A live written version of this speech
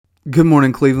Good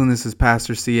morning, Cleveland. This is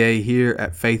Pastor CA here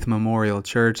at Faith Memorial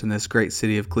Church in this great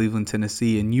city of Cleveland,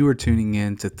 Tennessee, and you are tuning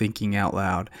in to Thinking Out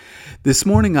Loud. This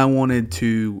morning, I wanted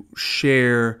to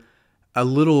share a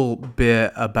little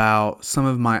bit about some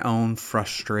of my own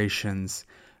frustrations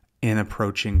in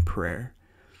approaching prayer.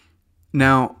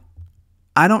 Now,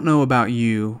 I don't know about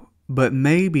you, but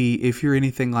maybe if you're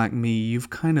anything like me,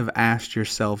 you've kind of asked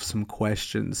yourself some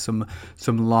questions, some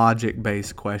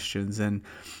logic-based questions, and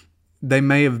they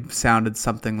may have sounded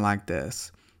something like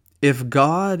this. If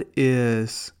God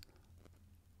is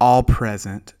all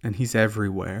present and He's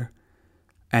everywhere,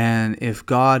 and if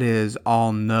God is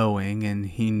all knowing and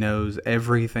He knows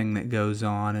everything that goes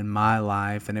on in my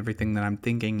life and everything that I'm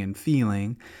thinking and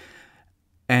feeling,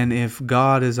 and if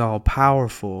God is all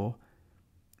powerful,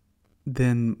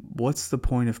 then what's the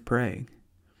point of praying?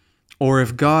 Or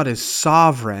if God is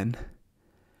sovereign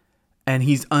and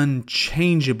He's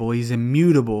unchangeable, He's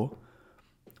immutable,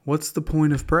 what's the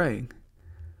point of praying?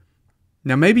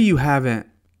 Now, maybe you haven't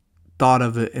thought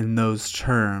of it in those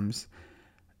terms,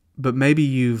 but maybe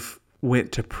you've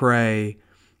went to pray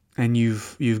and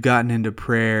you've gotten into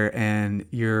prayer and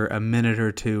you're a minute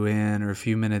or two in or a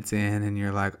few minutes in and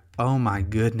you're like, oh my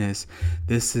goodness,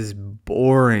 this is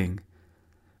boring.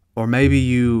 Or maybe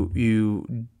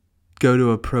you go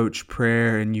to approach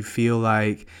prayer and you feel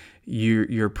like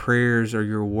your prayers or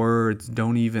your words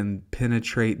don't even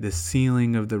penetrate the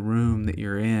ceiling of the room that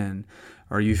you're in,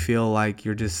 or you feel like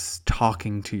you're just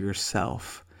talking to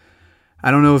yourself. I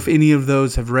don't know if any of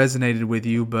those have resonated with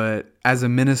you, but as a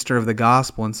minister of the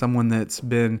gospel and someone that's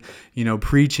been,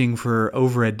 preaching for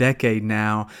over a decade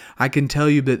now, I can tell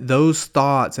you that those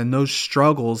thoughts and those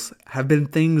struggles have been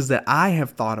things that I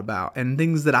have thought about and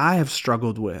things that I have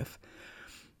struggled with.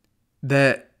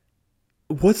 That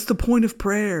what's the point of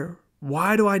prayer?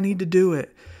 Why do I need to do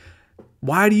it?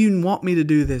 Why do you want me to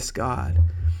do this, God?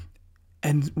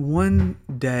 And one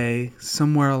day,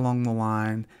 somewhere along the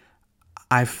line,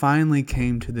 I finally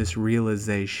came to this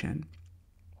realization.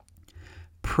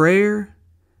 Prayer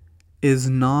is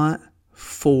not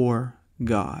for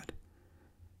God.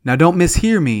 Now, don't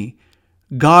mishear me.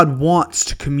 God wants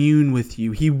to commune with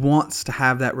you. He wants to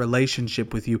have that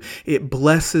relationship with you. It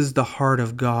blesses the heart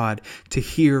of God to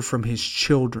hear from His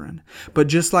children. But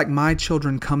just like my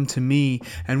children come to me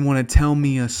and want to tell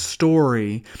me a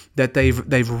story that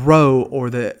they've wrote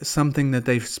or something that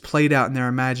they've played out in their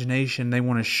imagination, they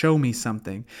want to show me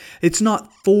something. It's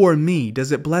not for me.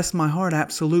 Does it bless my heart?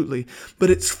 Absolutely.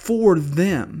 But it's for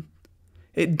them.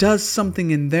 It does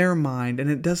something in their mind, and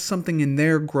it does something in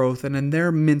their growth and in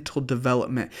their mental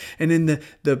development and in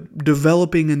the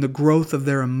developing and the growth of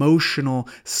their emotional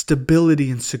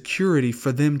stability and security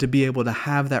for them to be able to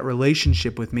have that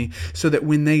relationship with me, so that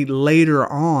when they later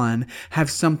on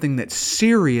have something that's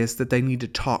serious that they need to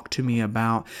talk to me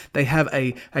about, they have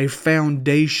a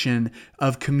foundation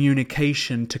of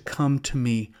communication to come to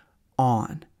me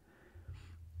on.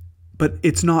 But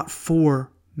it's not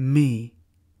for me.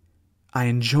 I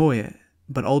enjoy it,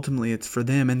 but ultimately it's for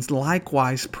them. And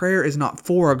likewise, prayer is not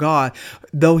for God.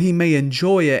 Though He may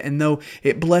enjoy it and though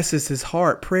it blesses His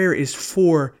heart, prayer is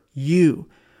for you.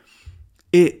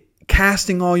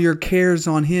 Casting all your cares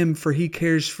on Him, for He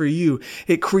cares for you.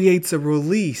 It creates a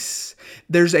release.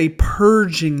 There's a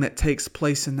purging that takes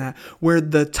place in that, where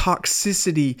the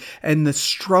toxicity and the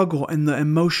struggle and the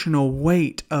emotional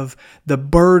weight of the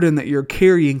burden that you're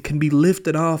carrying can be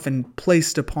lifted off and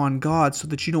placed upon God, so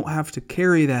that you don't have to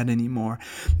carry that anymore.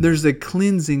 There's a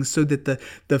cleansing so that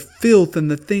the filth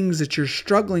and the things that you're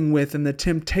struggling with and the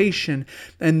temptation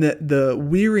and the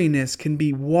weariness can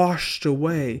be washed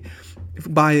away.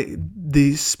 By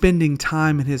the spending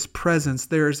time in His presence,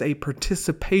 there is a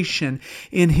participation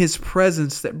in His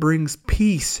presence that brings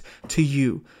peace to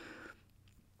you.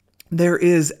 There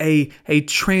is a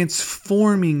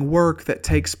transforming work that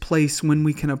takes place when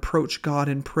we can approach God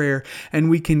in prayer and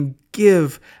we can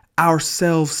give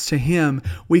ourselves to Him.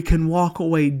 We can walk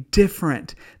away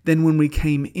different than when we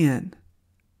came in.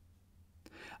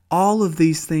 All of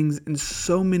these things and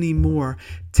so many more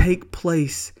take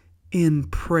place in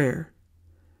prayer.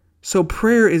 So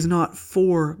prayer is not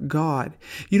for God.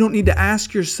 You don't need to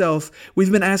ask yourself,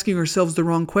 we've been asking ourselves the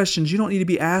wrong questions. You don't need to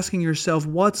be asking yourself,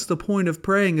 what's the point of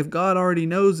praying? If God already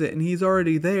knows it and He's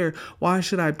already there, why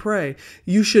should I pray?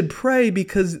 You should pray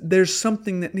because there's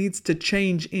something that needs to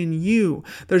change in you.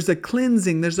 There's a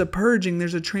cleansing, there's a purging,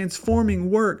 there's a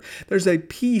transforming work. There's a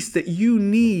peace that you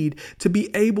need to be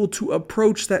able to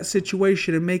approach that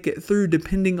situation and make it through,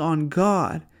 depending on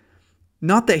God.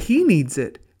 Not that He needs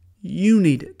it, you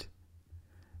need it.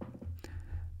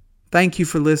 Thank you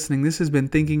for listening. This has been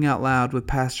Thinking Out Loud with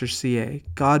Pastor CA.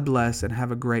 God bless and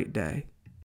have a great day.